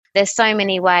There's so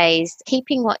many ways.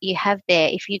 Keeping what you have there,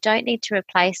 if you don't need to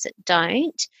replace it,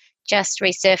 don't. Just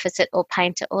resurface it or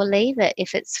paint it or leave it.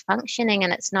 If it's functioning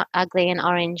and it's not ugly and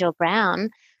orange or brown,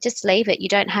 just leave it. You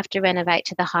don't have to renovate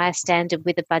to the highest standard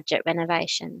with a budget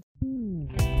renovation.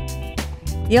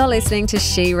 You're listening to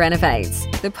She Renovates,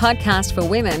 the podcast for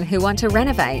women who want to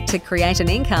renovate to create an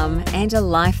income and a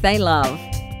life they love.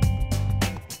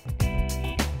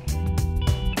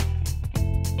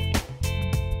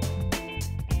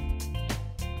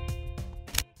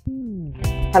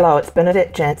 Hello, it's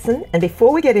Bernadette Jansen, and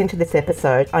before we get into this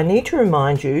episode, I need to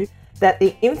remind you that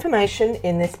the information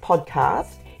in this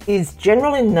podcast is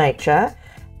general in nature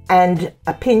and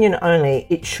opinion only.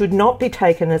 It should not be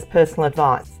taken as personal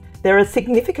advice. There are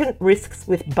significant risks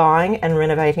with buying and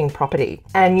renovating property,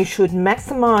 and you should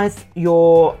maximise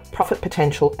your profit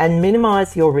potential and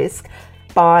minimise your risk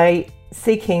by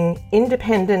seeking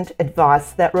independent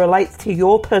advice that relates to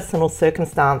your personal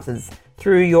circumstances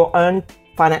through your own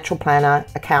financial planner,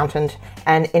 accountant,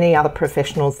 and any other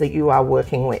professionals that you are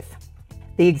working with.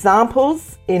 The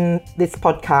examples in this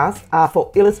podcast are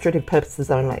for illustrative purposes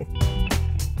only.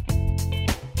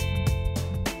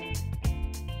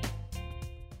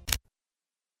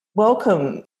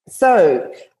 Welcome.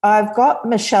 So I've got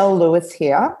Michelle Lewis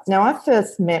here. Now, I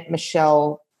first met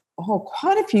Michelle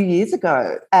quite a few years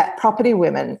ago at Property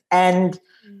Women, and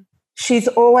she's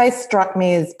always struck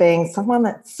me as being someone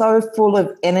that's so full of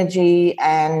energy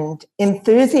and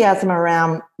enthusiasm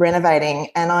around renovating.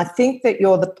 And I think that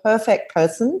you're the perfect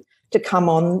person to come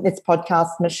on this podcast,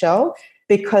 Michelle,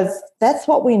 because that's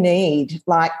what we need,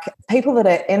 like people that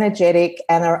are energetic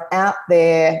and are out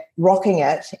there rocking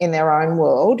it in their own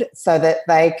world so that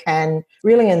they can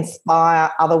really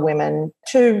inspire other women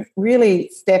to really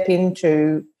step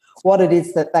into what it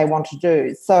is that they want to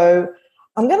do. So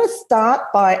I'm going to start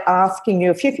by asking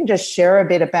you if you can just share a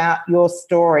bit about your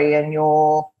story and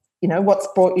what's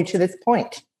brought you to this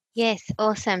point. Yes,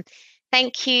 awesome.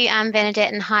 Thank you,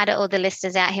 Bernadette, and hi to all the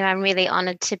listeners out here. I'm really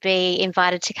honoured to be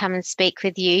invited to come and speak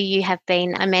with you. You have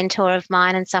been a mentor of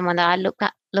mine and someone that I look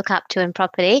up to in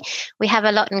property. We have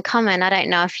a lot in common. I don't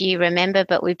know if you remember,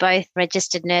 but we both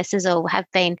registered nurses or have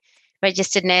been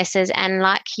registered nurses. And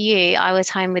like you, I was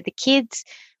home with the kids,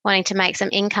 wanting to make some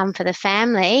income for the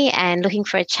family and looking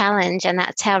for a challenge, and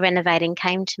that's how renovating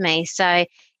came to me. So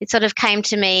it sort of came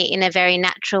to me in a very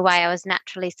natural way. I was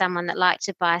naturally someone that liked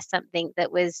to buy something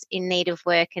that was in need of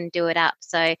work and do it up.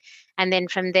 And then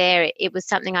from there, it was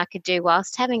something I could do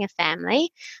whilst having a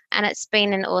family, and it's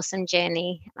been an awesome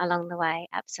journey along the way,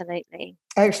 absolutely.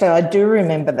 Actually, I do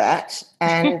remember that.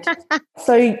 And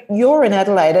so you're in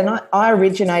Adelaide, and I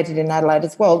originated in Adelaide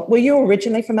as well. Were you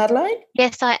originally from Adelaide?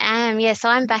 Yes, I am. Yes,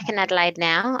 I'm back in Adelaide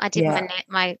now. I did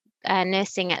my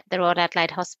nursing at the Royal Adelaide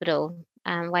Hospital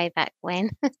way back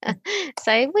when.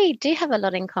 So we do have a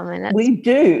lot in common. That's we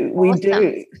do.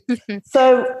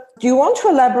 So do you want to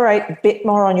elaborate a bit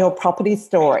more on your property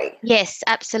story? Yes,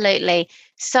 absolutely.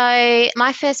 So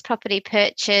my first property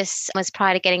purchase was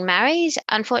prior to getting married.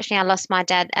 Unfortunately, I lost my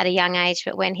dad at a young age,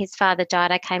 but when his father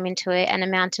died, I came into an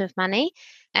amount of money.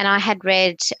 And I had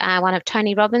read one of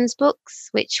Tony Robbins' books,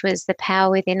 which was The Power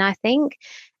Within, I think.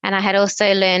 And I had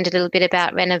also learned a little bit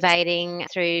about renovating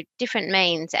through different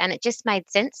means. And it just made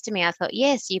sense to me. I thought,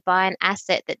 yes, you buy an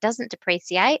asset that doesn't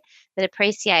depreciate, that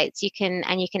appreciates. You can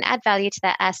add value to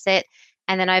that asset.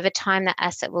 And then over time, that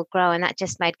asset will grow. And that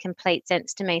just made complete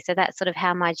sense to me. So that's sort of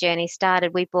how my journey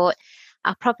started. We bought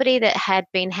a property that had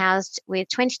been housed with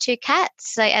 22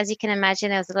 cats. So as you can imagine,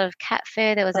 there was a lot of cat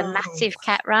fur. There was a massive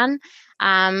cat run.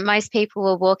 Most people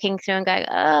were walking through and going,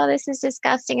 oh, this is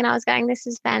disgusting. And I was going, this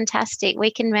is fantastic. We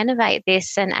can renovate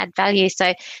this and add value.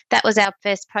 So that was our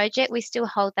first project. We still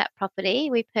hold that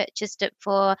property. We purchased it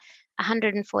for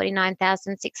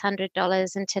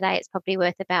 $149,600, and today it's probably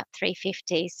worth about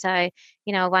 $350,000. So,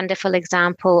 a wonderful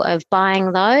example of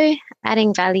buying low,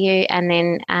 adding value, and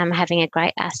then having a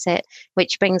great asset,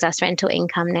 which brings us rental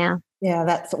income now. Yeah,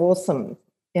 that's awesome.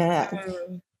 Yeah.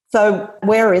 So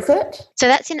where is it? So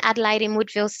that's in Adelaide in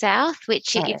Woodville South,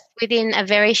 which is within a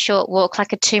very short walk,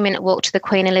 like a 2-minute walk to the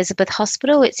Queen Elizabeth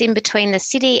Hospital. It's in between the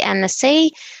city and the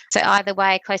sea. So either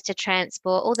way, close to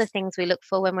transport, all the things we look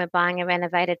for when we're buying a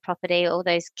renovated property, all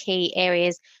those key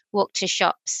areas, walk to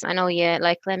shops and all your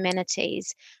local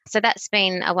amenities. So that's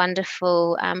been a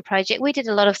wonderful project. We did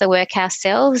a lot of the work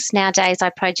ourselves. Nowadays, I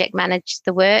project manage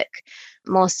the work.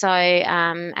 More so,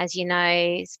 as you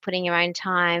know, putting your own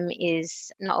time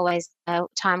is not always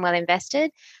time well invested.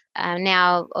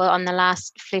 Now, on the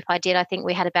last flip I did, I think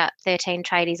we had about 13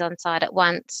 tradies on site at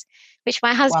once, which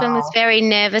my husband was very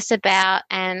nervous about.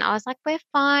 And I was like, we're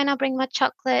fine. I'll bring my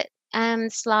chocolate.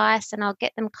 slice, and I'll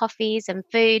get them coffees and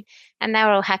food, and they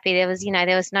were all happy. There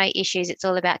was no issues. It's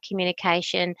all about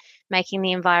communication, making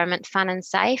the environment fun and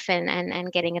safe,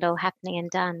 and getting it all happening and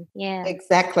done. Yeah.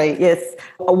 Exactly. Yes.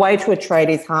 A way to a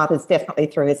tradie's heart is definitely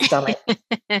through his stomach.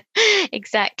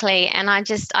 Exactly. And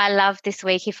I love this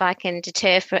week, if I can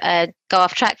go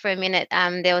off track for a minute.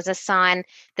 There was a sign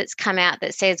that's come out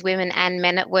that says women and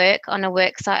men at work on a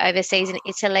work site overseas in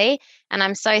Italy. And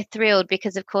I'm so thrilled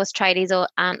because, of course, tradies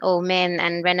aren't all men,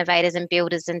 and renovators and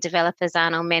builders and developers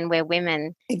aren't all men. We're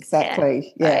women.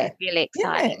 Exactly. Yeah. So really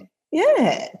exciting.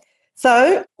 Yeah.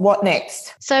 So what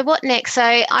next? So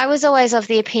I was always of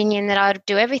the opinion that I would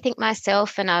do everything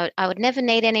myself, and I would never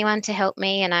need anyone to help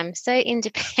me, and I'm so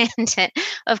independent.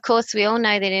 Of course, we all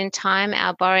know that in time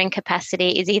our borrowing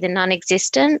capacity is either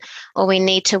non-existent, or we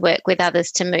need to work with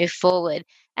others to move forward.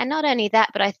 And not only that,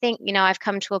 but I think, I've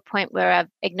come to a point where I've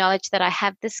acknowledged that I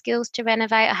have the skills to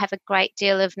renovate. I have a great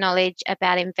deal of knowledge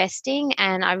about investing,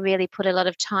 and I really put a lot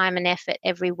of time and effort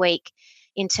every week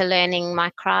into learning my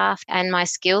craft and my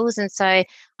skills. And so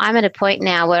I'm at a point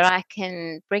now where I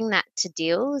can bring that to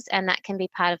deals, and that can be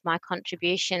part of my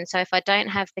contribution. So if I don't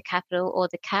have the capital or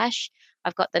the cash,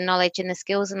 I've got the knowledge and the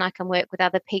skills, and I can work with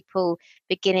other people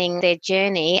beginning their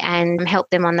journey and help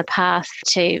them on the path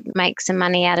to make some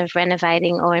money out of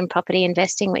renovating or in property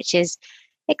investing, which is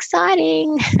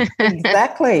exciting.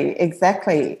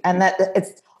 Exactly. And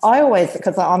I always,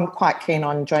 because I'm quite keen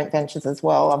on joint ventures as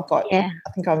well. I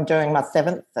think I'm doing my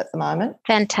 7th at the moment.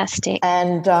 Fantastic.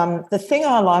 And the thing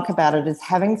I like about it is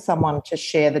having someone to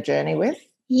share the journey with.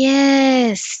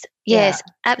 Yes,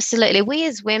 absolutely. We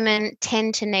as women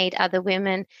tend to need other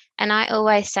women. And I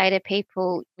always say to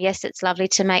people, yes, it's lovely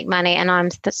to make money, and I'm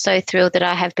so thrilled that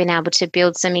I have been able to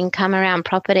build some income around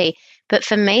property. But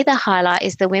for me, the highlight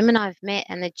is the women I've met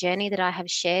and the journey that I have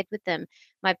shared with them.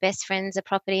 My best friends are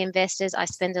property investors. I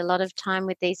spend a lot of time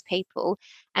with these people,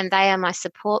 and they are my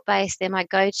support base. They're my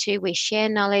go-to. We share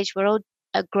knowledge. We're all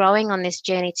growing on this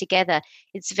journey together.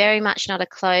 It's very much not a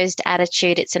closed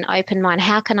attitude. It's an open mind.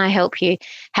 How can I help you?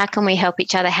 How can we help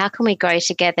each other? How can we grow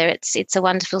together? It's a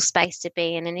wonderful space to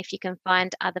be in. And if you can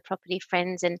find other property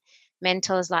friends and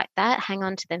mentors like that, hang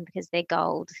on to them, because they're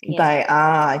gold. Yeah. They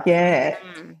are, yeah.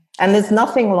 And there's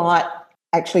nothing like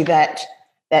actually that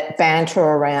banter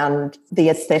around the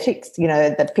aesthetics,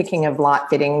 the picking of light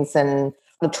fittings and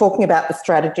talking about the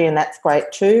strategy, and that's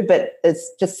great too. But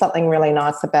it's just something really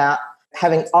nice about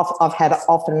I've had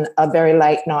often a very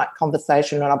late night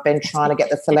conversation when I've been trying to get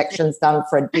the selections done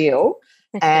for a deal,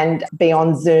 and be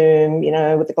on Zoom,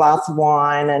 with a glass of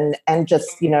wine and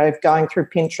just, going through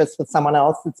Pinterest with someone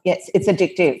else. It's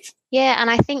addictive. Yeah, and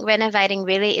I think renovating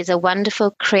really is a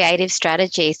wonderful creative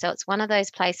strategy. So it's one of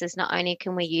those places, not only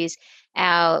can we use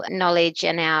our knowledge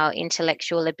and our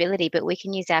intellectual ability, but we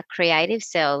can use our creative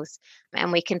selves,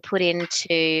 and we can put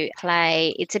into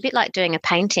play. It's a bit like doing a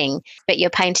painting, but you're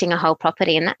painting a whole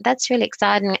property, and that's really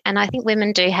exciting. And I think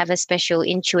women do have a special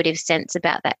intuitive sense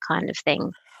about that kind of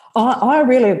thing. I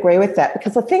really agree with that,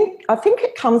 because I think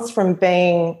it comes from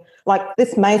being, like,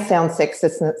 this may sound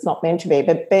sexist and it's not meant to be,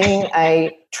 but being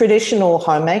a traditional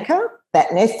homemaker,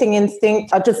 that nesting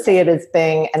instinct, I just see it as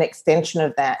being an extension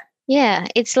of that. Yeah,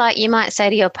 it's like you might say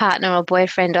to your partner or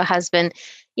boyfriend or husband,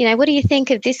 what do you think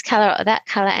of this colour or that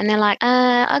colour? And they're like,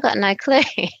 I got no clue.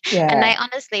 Yeah. And they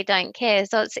honestly don't care.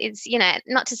 So it's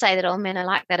not to say that all men are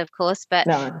like that, of course, but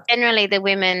generally the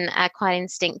women are quite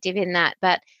instinctive in that.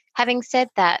 But having said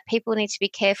that, people need to be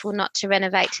careful not to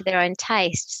renovate to their own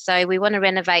taste. So we want to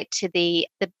renovate to the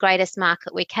greatest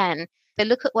market we can. So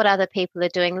look at what other people are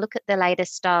doing. Look at the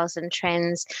latest styles and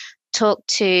trends. Talk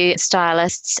to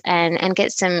stylists and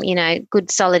get some, good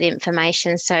solid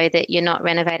information so that you're not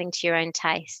renovating to your own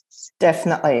tastes.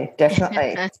 Definitely. Yeah.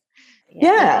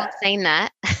 We've all seen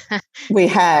that. We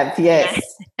have, yes.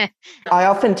 I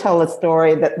often tell a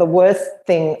story that the worst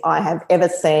thing I have ever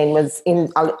seen was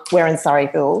we're in Surrey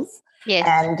Hills. Yes.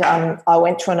 And I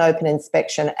went to an open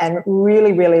inspection, and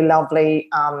really, really lovely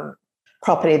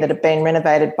property that had been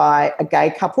renovated by a gay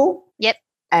couple. Yep.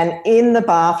 And in the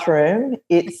bathroom,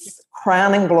 its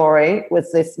crowning glory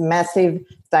was this massive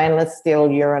stainless steel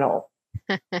urinal.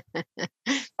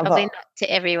 Probably not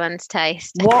to everyone's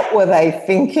taste. What were they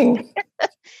thinking?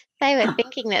 They were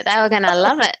thinking that they were going to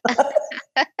love it.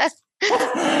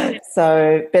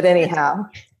 So, but anyhow.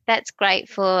 That's great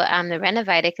for the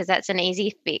renovator, because that's an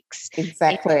easy fix.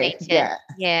 Exactly. Yeah.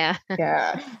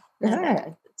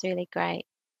 It's really great.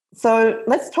 So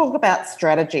let's talk about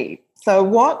strategy.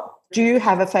 So do you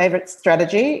have a favourite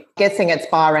strategy? Guessing it's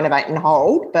buy, renovate and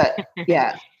hold, but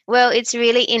yeah. Well, it's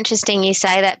really interesting you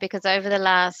say that, because over the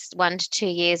last 1 to 2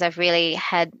 years, I've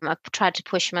tried to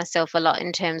push myself a lot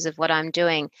in terms of what I'm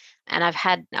doing. And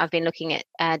I've been looking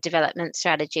at development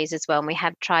strategies as well. And we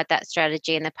have tried that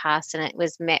strategy in the past, and it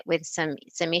was met with some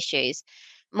issues.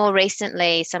 More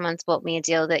recently, someone's bought me a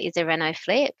deal that is a Renault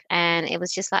Flip, and it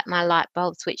was just like my light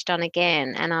bulb switched on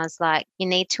again. And I was like, you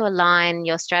need to align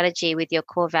your strategy with your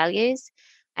core values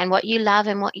and what you love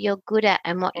and what you're good at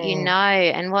and what you know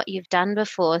and what you've done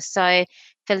before. So,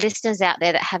 for listeners out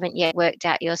there that haven't yet worked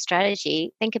out your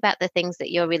strategy, think about the things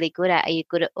that you're really good at. Are you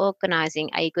good at organizing?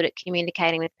 Are you good at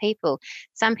communicating with people?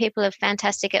 Some people are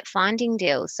fantastic at finding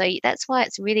deals. So, that's why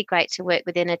it's really great to work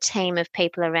within a team of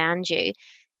people around you.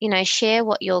 Share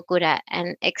what you're good at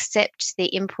and accept the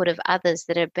input of others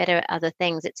that are better at other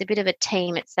things. It's a bit of a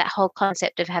team. It's that whole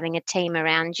concept of having a team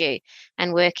around you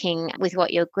and working with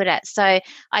what you're good at. So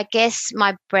I guess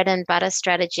my bread and butter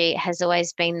strategy has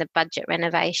always been the budget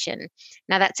renovation.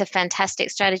 Now, that's a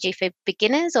fantastic strategy for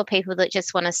beginners or people that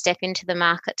just want to step into the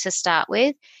market to start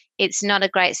with. It's not a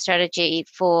great strategy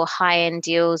for high-end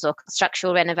deals or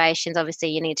structural renovations. Obviously,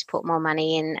 you need to put more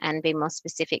money in and be more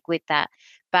specific with that.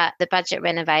 But the budget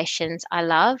renovations, I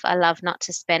love. I love not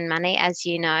to spend money, as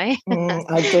you know.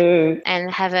 I do. And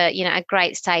have a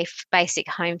great, safe, basic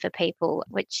home for people,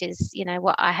 which is,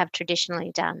 what I have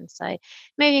traditionally done. So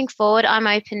moving forward, I'm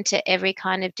open to every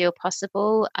kind of deal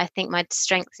possible. I think my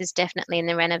strength is definitely in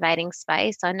the renovating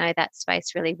space. I know that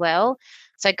space really well.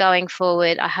 So going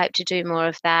forward, I hope to do more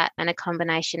of that and a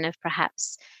combination of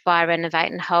perhaps buy,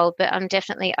 renovate and hold, but I'm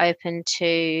definitely open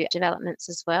to developments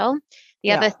as well.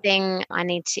 The other thing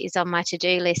is on my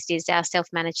to-do list is our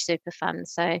self-managed super fund.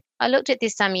 So I looked at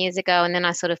this some years ago and then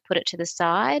I sort of put it to the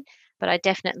side, but I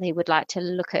definitely would like to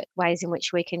look at ways in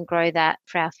which we can grow that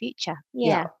for our future.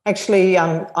 Yeah. Actually,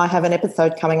 I have an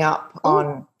episode coming up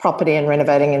on property and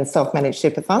renovating in self-managed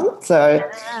super fund. So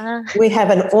we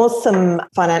have an awesome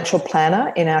financial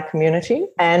planner in our community,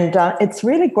 and it's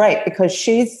really great because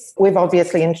we've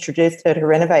obviously introduced her to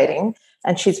renovating,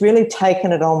 and she's really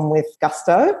taken it on with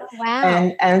gusto.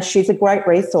 Wow. And she's a great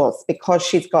resource because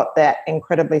she's got that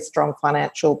incredibly strong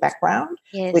financial background,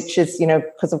 which is,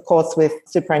 because of course with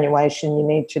superannuation, you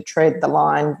need to tread the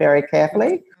line very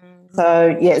carefully.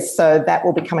 So, yes, so that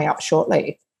will be coming up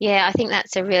shortly. Yeah, I think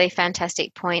that's a really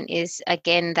fantastic point is,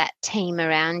 again, that team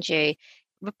around you.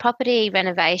 Property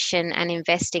renovation and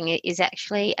investing is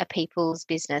actually a people's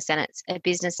business, and it's a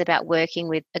business about working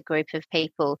with a group of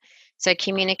people. So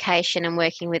communication and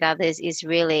working with others is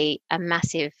really a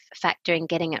massive factor in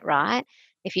getting it right.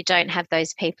 If you don't have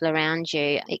those people around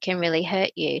you, it can really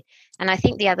hurt you. And I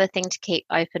think the other thing to keep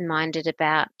open-minded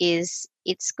about is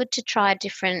it's good to try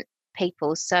different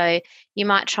people. So you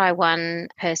might try one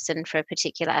person for a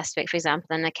particular aspect, for example,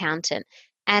 an accountant.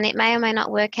 And it may or may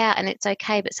not work out, and it's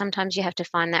okay, but sometimes you have to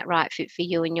find that right fit for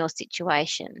you and your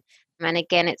situation. And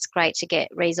again, it's great to get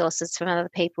resources from other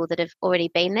people that have already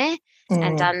been there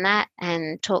and done that,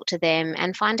 and talk to them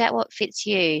and find out what fits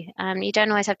you. You don't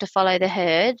always have to follow the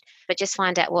herd, but just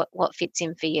find out what fits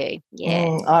in for you.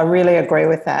 Yeah. I really agree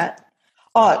with that.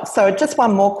 Oh, so just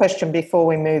one more question before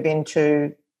we move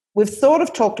into, we've sort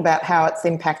of talked about how it's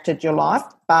impacted your life,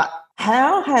 but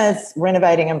how has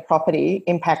renovating and property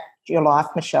impacted your life,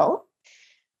 Michelle?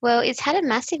 Well, it's had a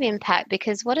massive impact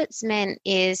because what it's meant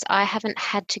is I haven't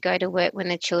had to go to work when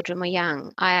the children were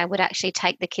young. I would actually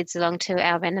take the kids along to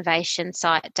our renovation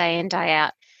site day in, day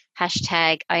out.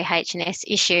 #OH&S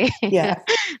issue. Yeah.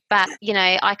 But,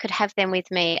 I could have them with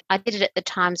me. I did it at the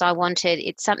times I wanted.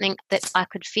 It's something that I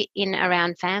could fit in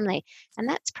around family, and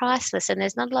that's priceless. And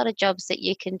there's not a lot of jobs that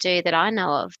you can do that I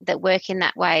know of that work in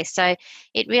that way. So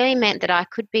it really meant that I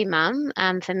could be mum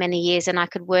for many years, and I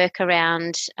could work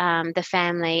around the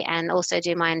family and also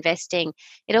do my investing.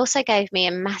 It also gave me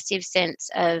a massive sense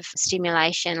of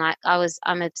stimulation. Like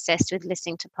I'm obsessed with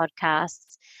listening to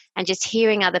podcasts and just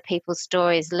hearing other people's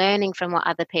stories, learning from what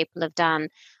other people have done.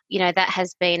 That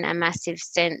has been a massive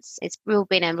sense. It's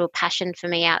been a real passion for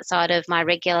me outside of my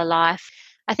regular life.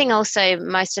 I think also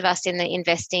most of us in the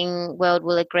investing world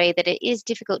will agree that it is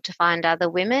difficult to find other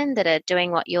women that are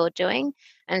doing what you're doing.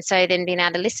 And so then being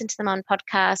able to listen to them on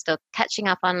podcast or catching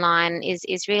up online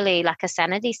is really like a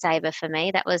sanity saver for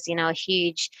me. That was, a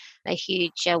huge,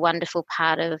 wonderful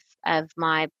part of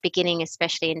my beginning,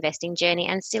 especially investing journey,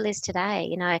 and still is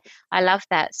today. I love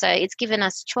that. So it's given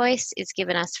us choice. It's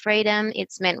given us freedom.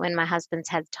 It's meant when my husband's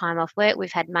had time off work,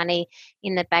 we've had money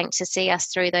in the bank to see us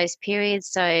through those periods.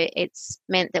 So it's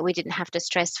meant that we didn't have to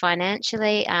stress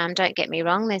financially. Don't get me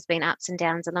wrong. There's been ups and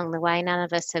downs along the way. None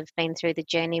of us have been through the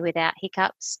journey without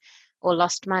hiccups. or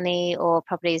lost money, or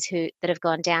properties that have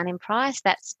gone down in price.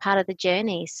 That's part of the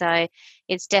journey. So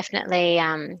it's definitely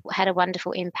had a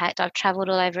wonderful impact. I've travelled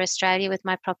all over Australia with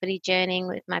my property journeying,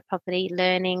 with my property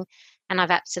learning, and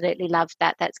I've absolutely loved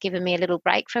that. That's given me a little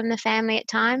break from the family at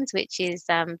times, which is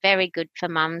very good for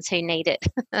mums who need it.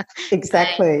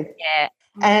 Exactly. So, yeah.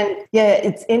 And yeah,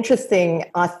 it's interesting.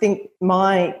 I think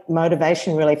my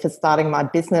motivation really for starting my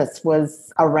business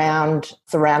was around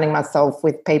surrounding myself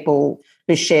with people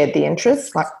who shared the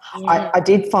interests. Like I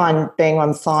did find being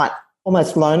on site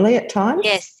almost lonely at times.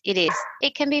 Yes, it is.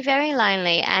 It can be very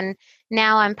lonely. And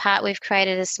now we've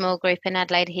created a small group in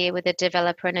Adelaide here with a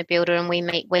developer and a builder, and we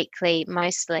meet weekly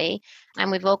mostly.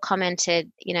 And we've all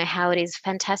commented, how it is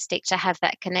fantastic to have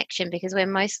that connection, because we're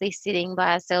mostly sitting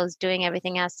by ourselves doing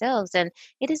everything ourselves. And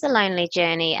it is a lonely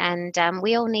journey, and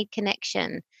we all need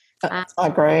connection. I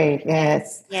agree,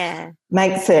 yes. Yeah.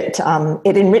 Makes it,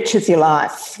 it enriches your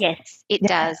life. Yes, it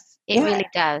does. It really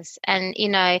does. And,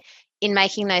 in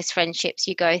making those friendships,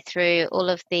 you go through all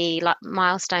of the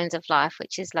milestones of life,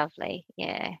 which is lovely.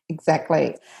 Yeah.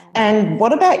 Exactly. And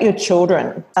what about your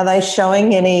children? Are they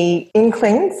showing any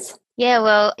inklings? Yeah,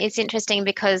 well, it's interesting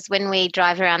because when we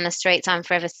drive around the streets, I'm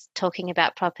forever talking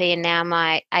about property, and now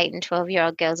my 8 and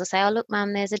 12-year-old girls will say, "Oh, look,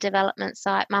 Mum, there's a development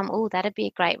site. Mum, oh, that'd be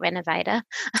a great renovator."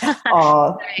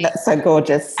 Oh, that's so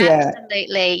gorgeous. Yeah.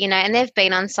 Absolutely. And they've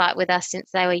been on site with us since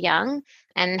they were young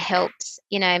and helped,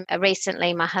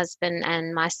 recently my husband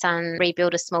and my son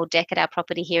rebuild a small deck at our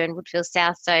property here in Woodfield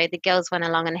South. So the girls went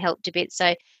along and helped a bit.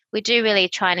 So we do really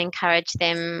try and encourage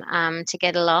them to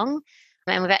get along.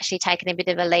 And we've actually taken a bit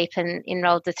of a leap and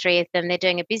enrolled the 3 of them. They're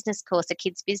doing a business course, a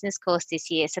kids' business course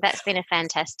this year. So that's been a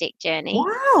fantastic journey.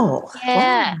 Wow.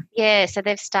 Yeah. Wow. Yeah. So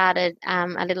they've started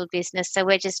a little business. So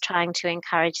we're just trying to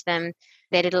encourage them,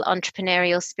 their little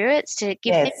entrepreneurial spirits, to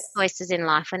give them choices in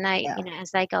life when they,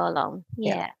 as they go along.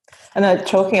 Yeah. And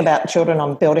talking about children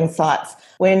on building sites,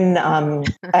 when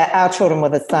our children were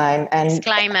the same. And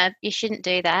disclaimer, you shouldn't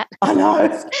do that. I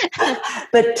know.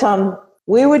 But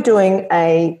we were doing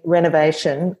a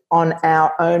renovation on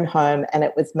our own home, and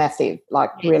it was massive,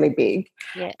 really big.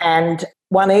 Yeah. And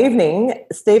one evening,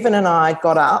 Stephen and I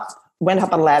went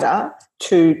up a ladder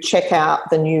to check out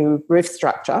the new roof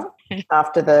structure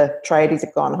after the tradies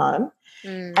had gone home.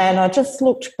 And I just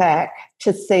looked back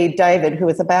to see David, who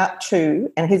was about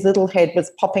 2, and his little head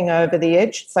was popping over the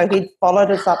edge. So he'd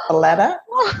followed us up the ladder.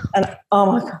 And, oh,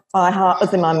 my God, my heart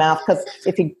was in my mouth, because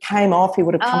if he came off, he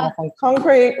would have come off on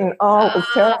concrete, and, it was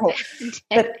terrible.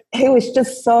 But he was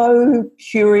just so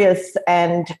curious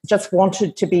and just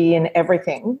wanted to be in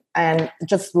everything and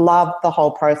just loved the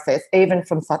whole process, even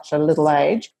from such a little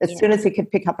age. As soon as he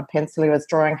could pick up a pencil, he was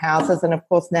drawing houses. And, of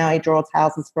course, now he draws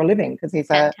houses for a living because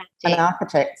he's an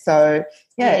architect. So,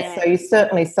 so you're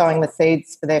certainly sowing the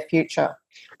seeds for their future.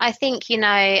 I think,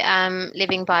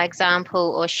 living by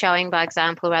example, or showing by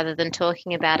example rather than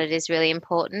talking about it, is really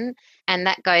important. And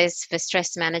that goes for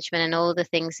stress management and all the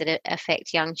things that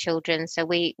affect young children. So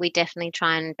we definitely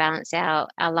try and balance our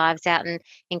lives out and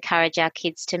encourage our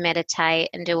kids to meditate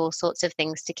and do all sorts of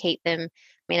things to keep them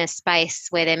in a space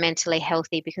where they're mentally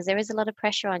healthy, because there is a lot of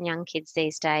pressure on young kids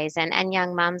these days, and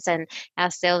young mums and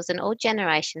ourselves and all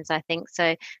generations, I think.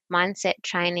 So mindset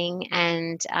training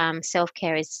and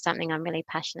self-care is something I'm really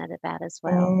passionate about as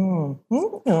well.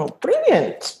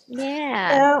 Brilliant.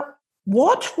 Yeah. Now,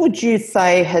 what would you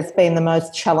say has been the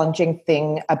most challenging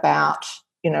thing about,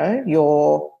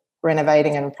 your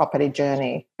renovating and property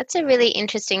journey? That's a really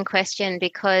interesting question,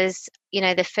 because,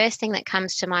 the first thing that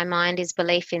comes to my mind is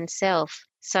belief in self.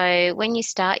 So when you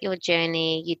start your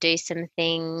journey, you do some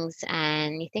things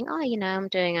and you think, oh, I'm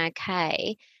doing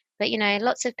okay. But,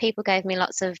 lots of people gave me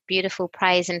lots of beautiful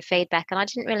praise and feedback, and I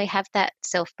didn't really have that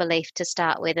self-belief to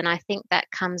start with. And I think that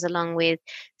comes along with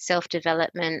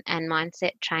self-development and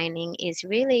mindset training is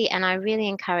really, and I really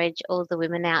encourage all the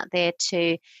women out there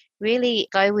to really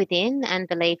go within and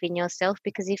believe in yourself,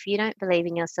 because if you don't believe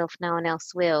in yourself, no one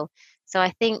else will. So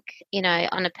I think,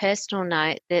 on a personal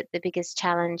note, that the biggest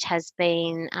challenge has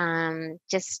been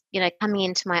just, coming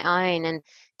into my own and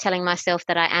telling myself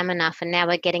that I am enough. And now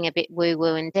we're getting a bit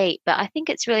woo-woo and deep. But I think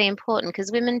it's really important, because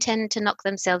women tend to knock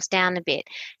themselves down a bit.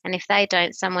 And if they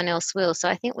don't, someone else will. So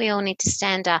I think we all need to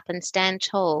stand up and stand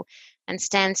tall and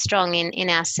stand strong in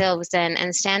ourselves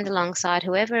and stand alongside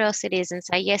whoever else it is and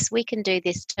say, yes, we can do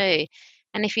this too.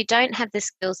 And if you don't have the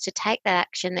skills to take that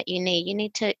action that you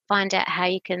need to find out how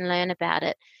you can learn about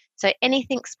it. So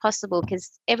anything's possible,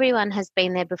 because everyone has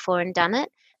been there before and done it.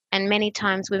 And many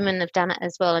times women have done it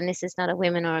as well. And this is not a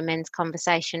women or a men's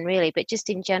conversation really, but just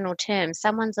in general terms,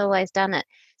 someone's always done it.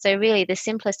 So really the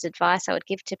simplest advice I would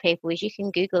give to people is you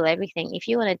can Google everything. If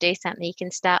you want to do something, you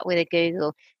can start with a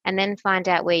Google and then find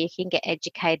out where you can get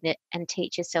educated and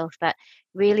teach yourself. But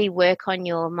really work on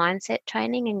your mindset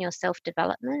training and your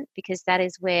self-development, because that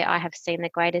is where I have seen the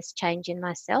greatest change in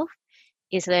myself,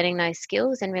 is learning those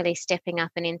skills and really stepping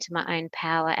up and into my own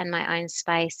power and my own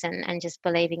space, and just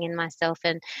believing in myself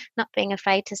and not being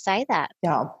afraid to say that.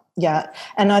 Yeah, yeah.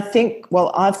 And I think,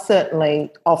 well, I've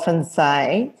certainly often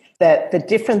say that the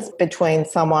difference between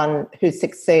someone who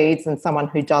succeeds and someone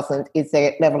who doesn't is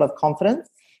their level of confidence.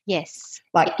 Yes.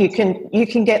 Like you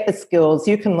can get the skills,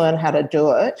 you can learn how to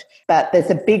do it, but there's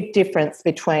a big difference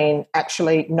between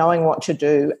actually knowing what to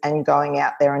do and going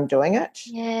out there and doing it.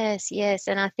 Yes, yes.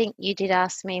 And I think you did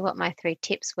ask me what my 3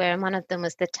 tips were, and one of them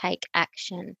was the take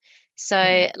action.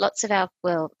 So lots of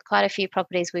quite a few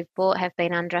properties we've bought have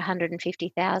been under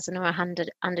 150,000 or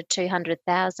under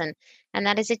 200,000, and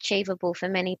that is achievable for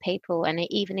many people, and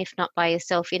even if not by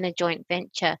yourself, in a joint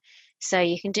venture. So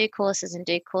you can do courses and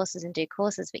do courses and do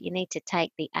courses, but you need to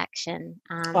take the action.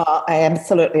 I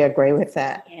absolutely agree with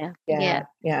that. Yeah.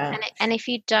 Yeah. And if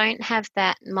you don't have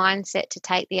that mindset to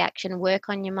take the action, work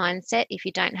on your mindset. If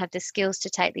you don't have the skills to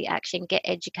take the action, get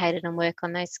educated and work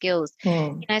on those skills.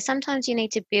 You know, sometimes you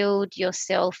need to build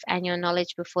yourself and your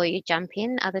knowledge before you jump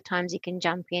in. Other times you can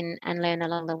jump in and learn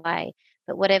along the way.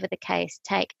 But whatever the case,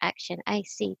 take action.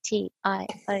 ACTION.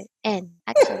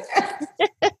 Action.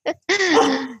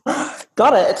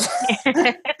 Got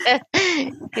it.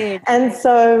 Good. And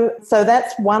so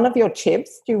that's one of your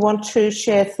tips. Do you want to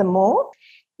share some more?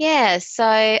 Yeah, so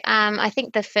I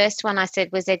think the first one I said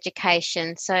was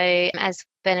education. So as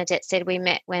Bernadette said, we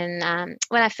met when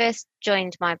I first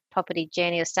joined my property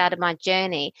journey or started my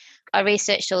journey. I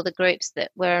researched all the groups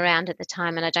that were around at the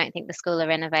time, and I don't think the School of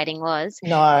Renovating was.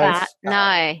 No.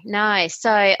 No.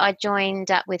 So I joined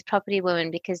up with Property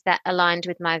Women because that aligned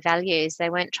with my values. They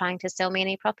weren't trying to sell me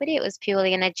any property. It was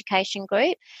purely an education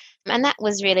group. And that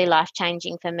was really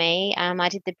life-changing for me. I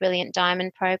did the Brilliant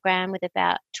Diamond program with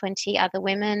about 20 other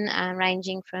women,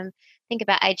 ranging from, I think,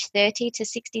 about age 30 to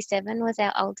 67 was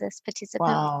our oldest participant.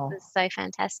 Wow. It was so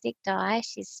fantastic, Di.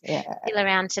 She's still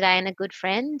around today and a good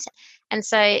friend. And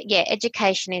so,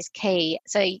 education is key.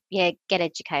 So, get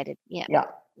educated. Yeah.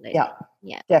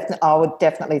 Definitely, I would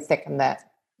definitely second that.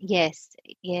 Yes,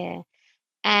 yeah.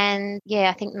 And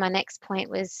I think my next point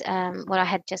was what I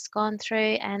had just gone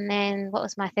through. And then what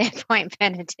was my third point,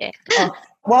 Bernadette?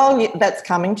 While that's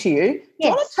coming to you, do you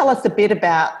want to tell us a bit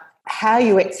about how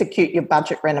you execute your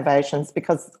budget renovations?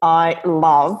 Because I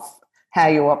love how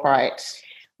you operate.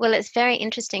 Well, it's very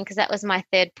interesting because that was my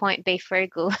third point, be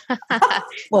frugal.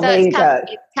 Well, there you go.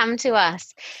 It's come to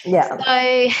us. Yeah. So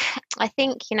I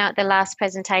think, at the last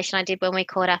presentation I did when we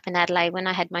caught up in Adelaide, when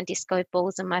I had my disco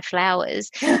balls and my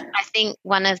flowers, I think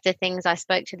one of the things I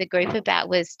spoke to the group about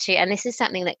was and this is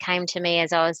something that came to me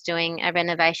as I was doing a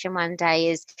renovation one day,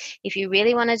 is if you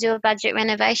really want to do a budget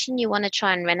renovation, you want to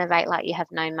try and renovate like you have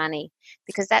no money,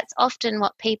 because that's often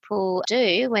what people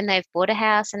do when they've bought a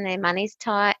house and their money's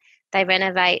tight. They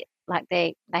renovate like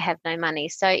they have no money.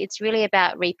 So it's really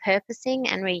about repurposing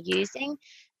and reusing.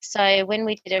 So when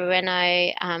we did a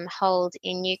reno hold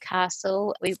in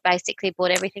Newcastle, we basically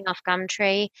bought everything off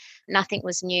Gumtree. Nothing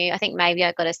was new. I think maybe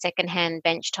I got a secondhand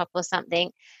bench top or something.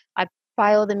 I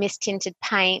buy all the mist-tinted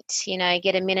paint,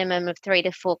 get a minimum of 3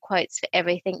 to 4 quotes for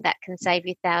everything. That can save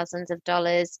you thousands of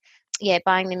dollars.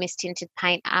 Buying the mist-tinted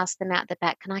paint, ask them out the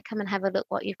back, can I come and have a look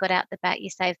what you've got out the back?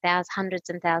 You save hundreds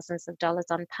and thousands of dollars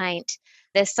on paint.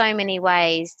 There's so many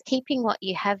ways. Keeping what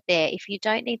you have there. If you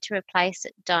don't need to replace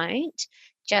it, don't.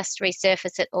 Just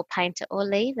resurface it or paint it or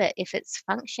leave it. If it's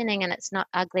functioning and it's not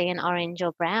ugly and orange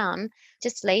or brown,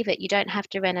 just leave it. You don't have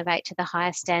to renovate to the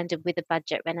highest standard with a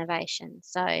budget renovation.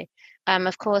 So,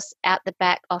 of course, out the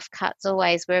back, offcuts,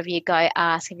 always, wherever you go,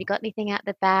 ask, have you got anything out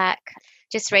the back?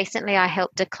 Just recently, I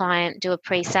helped a client do a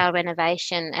pre-sale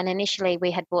renovation, and initially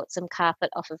we had bought some carpet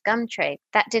off of Gumtree.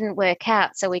 That didn't work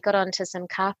out, so we got onto some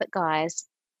carpet guys.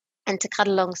 And to cut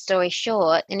a long story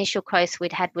short, initial quotes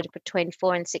we'd had were between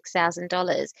 $4,000 and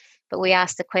 $6,000. But we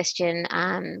asked the question,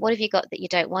 what have you got that you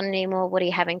don't want anymore? What are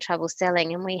you having trouble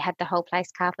selling? And we had the whole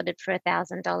place carpeted for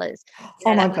 $1,000.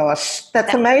 Oh my gosh,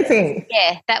 that's amazing.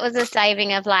 Yeah, that was a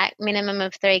saving of like minimum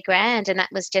of $3,000. And that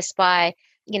was just by,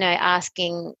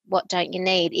 asking what don't you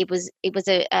need. It was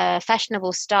a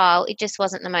fashionable style. It just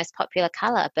wasn't the most popular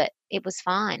colour, but it was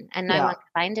fine. And no one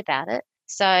complained about it.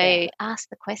 So ask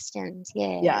the questions.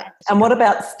 Yeah. And what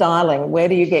about styling? Where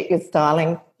do you get your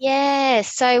styling? Yeah,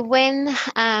 so when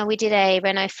we did a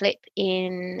reno flip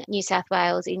in New South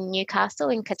Wales, in Newcastle,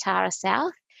 in Katara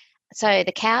South, so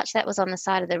the couch that was on the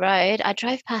side of the road, I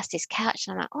drove past this couch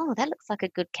and I'm like, oh, that looks like a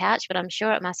good couch, but I'm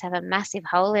sure it must have a massive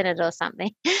hole in it or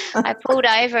something. I pulled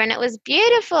over and it was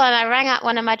beautiful. And I rang up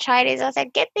one of my tradies. I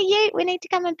said, get the ute. We need to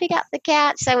come and pick up the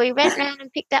couch. So we went round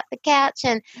and picked up the couch.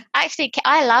 And actually,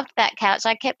 I loved that couch.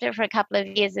 I kept it for a couple of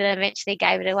years and eventually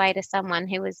gave it away to someone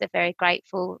who was a very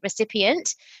grateful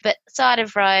recipient. But side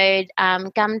of road,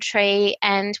 Gumtree,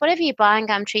 and whatever you buy in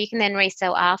Gumtree, you can then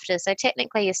resell after. So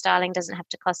technically your styling doesn't have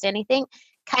to cost anything.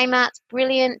 Kmart's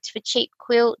brilliant for cheap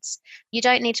quilts. You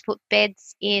don't need to put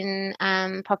beds in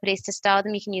properties to style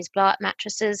them. You can use blow-up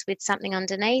mattresses with something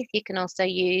underneath. You can also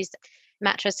use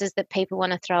mattresses that people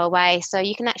want to throw away. So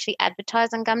you can actually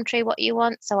advertise on Gumtree what you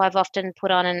want. So I've often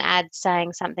put on an ad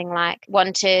saying something like,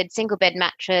 wanted single bed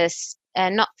mattress,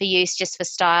 not for use, just for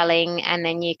styling, and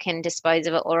then you can dispose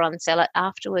of it or on sell it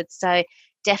afterwards. So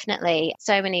definitely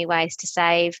so many ways to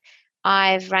save.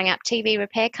 I've rang up TV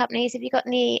repair companies. Have you got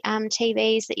any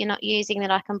TVs that you're not using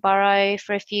that I can borrow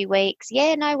for a few weeks?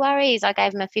 Yeah, no worries. I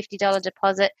gave them a $50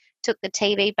 deposit, took the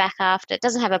TV back after. It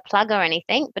doesn't have a plug or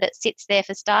anything, but it sits there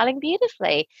for styling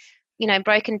beautifully. You know,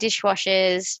 broken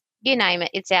dishwashers, you name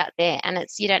it, it's out there, and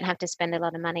you don't have to spend a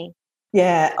lot of money.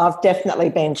 Yeah, I've definitely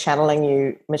been channeling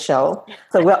you, Michelle.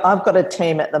 So I've got a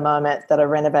team at the moment that are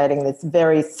renovating this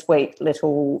very sweet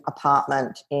little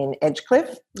apartment in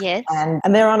Edgecliff. Yes.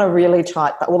 And they're on a really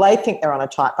tight, well, they think they're on a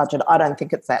tight budget. I don't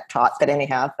think it's that tight, but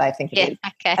anyhow, they think it is.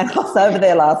 Okay. And I was over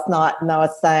there last night and they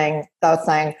were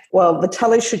saying, well, the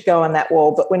telly should go on that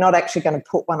wall, but we're not actually going to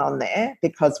put one on there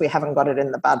because we haven't got it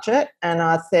in the budget. And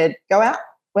I said, go out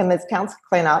when there's council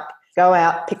clean-up, go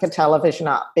out, pick a television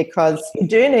up, because you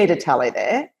do need a telly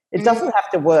there. It doesn't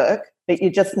have to work, but you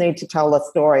just need to tell the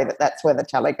story that that's where the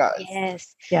telly goes.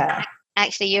 Yes. Yeah.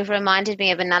 Actually, you've reminded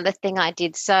me of another thing I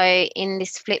did. So in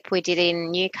this flip we did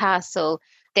in Newcastle,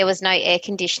 there was no air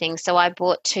conditioning. So I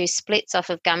bought 2 splits off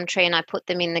of Gumtree and I put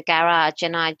them in the garage,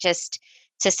 and I just,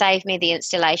 to save me the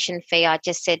installation fee, I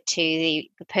just said to the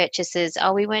purchasers,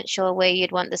 we weren't sure where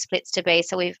you'd want the splits to be,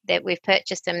 so we've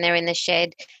purchased them, they're in the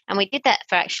shed. And we did that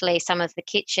for actually some of the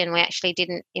kitchen. We actually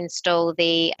didn't install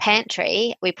the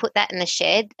pantry. We put that in the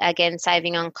shed, again,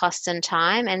 saving on costs and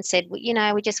time, and said, we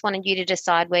just wanted you to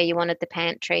decide where you wanted the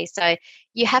pantry. So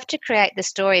you have to create the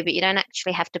story, but you don't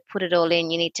actually have to put it all in.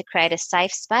 You need to create a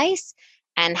safe space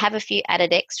and have a few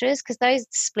added extras, because those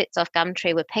splits off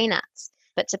Gumtree were peanuts.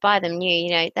 But to buy them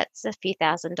new, that's a few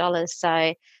 $1,000s.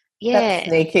 So, yeah. That's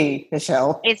sneaky,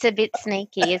 Michelle. It's a bit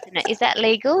sneaky, isn't it? Is that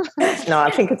legal? No,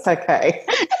 I think it's okay.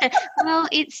 Well,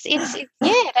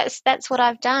 it's that's what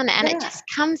I've done. And it just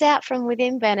comes out from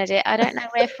within, Bernadette. I don't know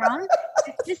where from.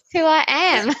 It's just who I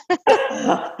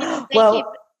am.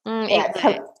 Well,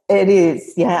 it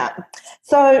is, yeah.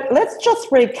 So let's just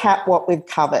recap what we've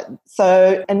covered.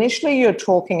 So initially you're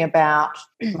talking about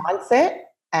mindset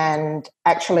and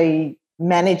actually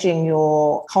managing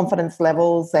your confidence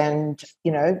levels, and,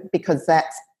 because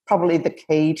that's probably the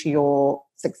key to your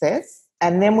success.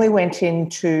 And then we went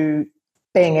into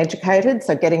being educated,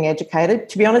 so getting educated.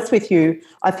 To be honest with you,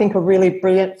 I think a really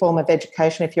brilliant form of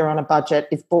education if you're on a budget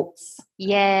is books.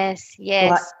 Yes.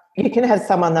 Like, you can have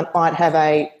someone that might have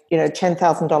a,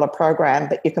 $10,000 program,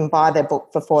 but you can buy their book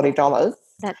for $40.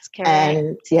 That's correct.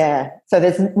 And, so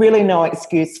there's really no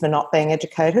excuse for not being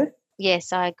educated.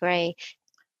 Yes, I agree.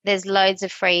 There's loads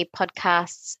of free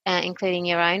podcasts, including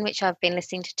your own, which I've been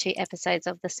listening to 2 episodes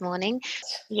of this morning.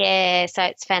 Yeah, so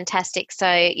it's fantastic. So,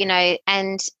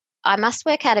 and I must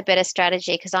work out a better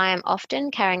strategy, because I am often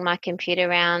carrying my computer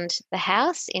around the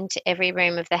house, into every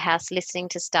room of the house, listening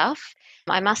to stuff.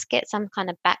 I must get some kind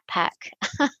of backpack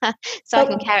so I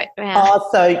can carry it around. Oh,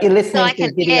 so you're listening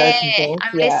to videos and things.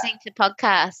 I'm listening to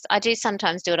podcasts. I do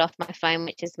sometimes do it off my phone,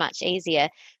 which is much easier.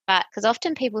 But because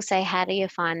often people say, how do you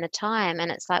find the time?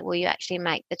 And it's like, well, you actually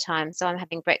make the time. So I'm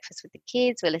having breakfast with the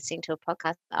kids. We're listening to a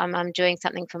podcast. I'm doing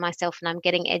something for myself, and I'm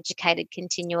getting educated,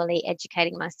 continually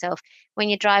educating myself. When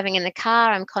you're driving in the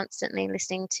car, I'm constantly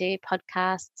listening to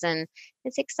podcasts, and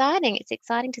it's exciting. It's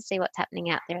exciting to see what's happening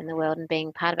out there in the world and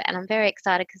being part of it. And I'm very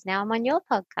excited because now I'm on your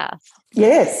podcast.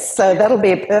 Yes, so that'll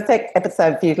be a perfect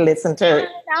episode for you to listen to.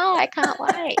 No, I can't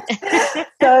wait.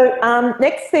 So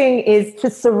next thing is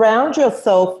to surround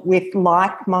yourself with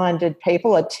like-minded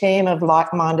people, a team of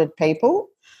like-minded people,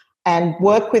 and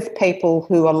work with people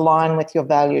who align with your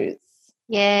values.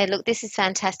 Yeah, look, this is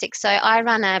fantastic. So I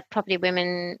run a Property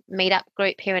Women meetup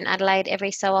group here in Adelaide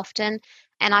every so often,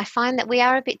 and I find that we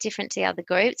are a bit different to the other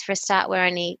groups. For a start, we're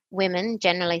only women,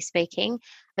 generally speaking,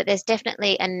 but there's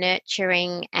definitely a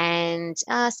nurturing and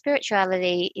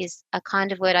spirituality is a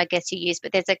kind of word I guess you use,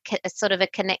 but there's a sort of a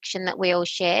connection that we all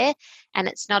share, and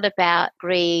it's not about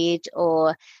greed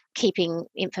or keeping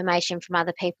information from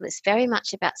other people. It's very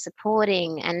much about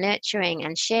supporting and nurturing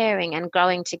and sharing and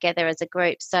growing together as a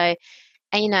group. So,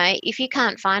 and if you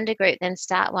can't find a group, then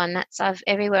start one.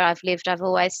 Everywhere I've lived, I've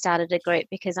always started a group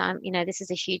because this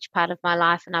is a huge part of my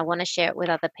life and I want to share it with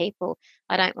other people.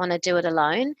 I don't want to do it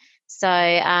alone. So,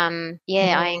 I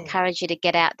encourage you to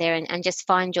get out there and just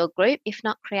find your group, if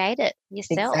not create it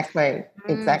yourself. Exactly.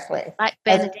 Like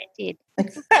Bernadette did.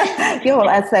 Yeah, well,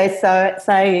 as they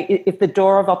say, if the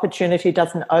door of opportunity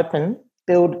doesn't open,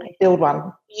 build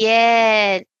one.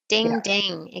 Yeah,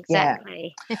 ding,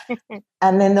 exactly. Yeah.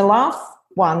 And then the last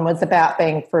one was about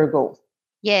being frugal.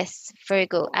 Yes,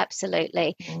 frugal,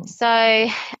 absolutely. So,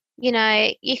 you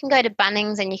can go to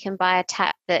Bunnings and you can buy a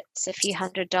tap that's a few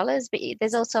 $100s, but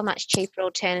there's also a much cheaper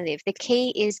alternative. The key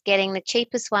is getting the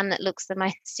cheapest one that looks the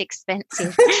most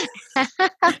expensive,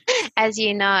 as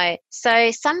you know. So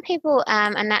some people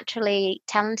are naturally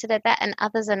talented at that and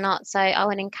others are not. So I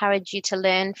would encourage you to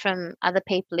learn from other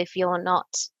people if you're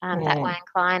not that way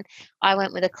inclined. I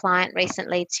went with a client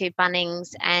recently to Bunnings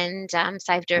and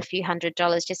saved her a few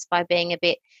 $100s just by being a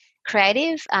bit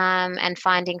creative and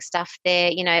finding stuff there.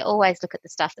 Always look at the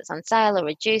stuff that's on sale or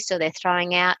reduced or they're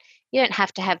throwing out. You don't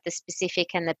have to have the specific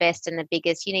and the best and the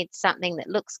biggest. You need something that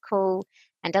looks cool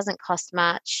and doesn't cost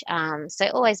much. So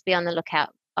always be on the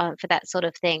lookout for that sort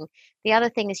of thing. The other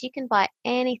thing is you can buy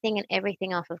anything and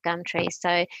everything off of Gumtree.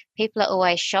 So people are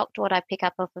always shocked what I pick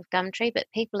up off of Gumtree, but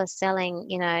people are selling,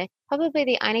 probably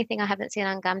the only thing I haven't seen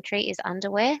on Gumtree is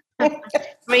underwear,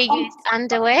 reused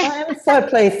underwear. I am so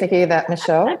pleased to hear that,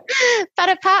 Michelle. But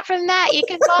apart from that, you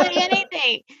can buy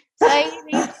anything. So you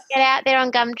need to get out there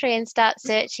on Gumtree and start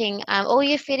searching all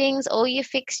your fittings, all your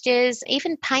fixtures,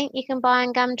 even paint you can buy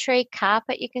on Gumtree,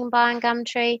 carpet you can buy on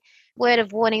Gumtree. Word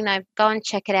of warning though, go and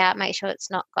check it out. Make sure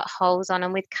it's not got holes on.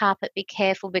 And with carpet, be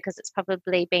careful because it's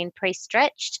probably been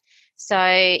pre-stretched. So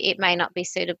it may not be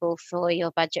suitable for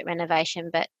your budget renovation,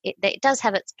 but it does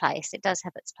have its place. It does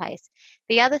have its place.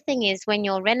 The other thing is when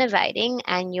you're renovating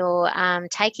and you're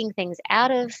taking things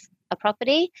out of a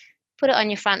property, put it on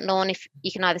your front lawn. If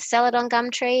you can either sell it on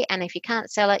Gumtree, and if you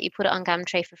can't sell it, you put it on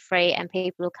Gumtree for free and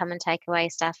people will come and take away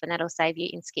stuff and that'll save you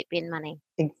in skip bin money.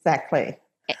 Exactly.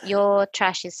 Your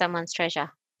trash is someone's treasure.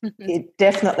 It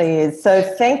definitely is. So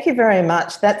thank you very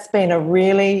much. That's been a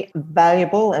really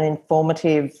valuable and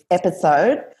informative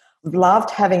episode. Loved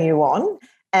having you on.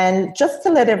 And just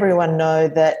to let everyone know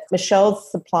that Michelle's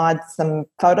supplied some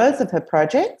photos of her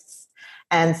projects,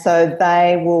 and so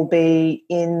they will be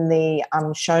in the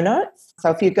show notes. So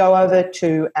if you go over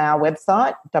to our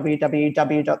website,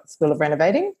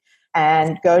 www.theschoolofrenovating,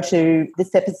 and go to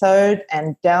this episode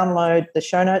and download the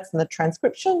show notes and the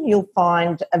transcription, you'll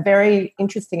find a very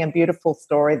interesting and beautiful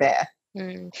story there.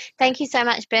 Thank you so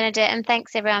much, Bernadette, and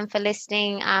thanks everyone for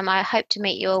listening. I hope to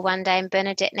meet you all one day. And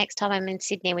Bernadette, next time I'm in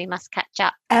Sydney, we must catch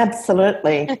up.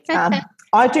 Absolutely.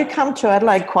 I do come to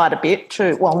Adelaide quite a bit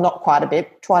too. Well, not quite a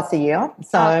bit, twice a year.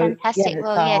 So, fantastic.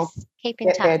 Yes, keep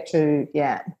in touch. There too,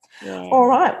 yeah. All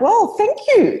right. Well, thank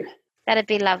you. That'd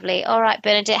be lovely. All right,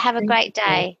 Bernadette, have a great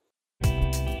day.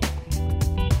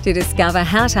 To discover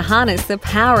how to harness the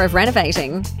power of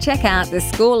renovating, check out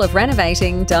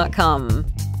theschoolofrenovating.com.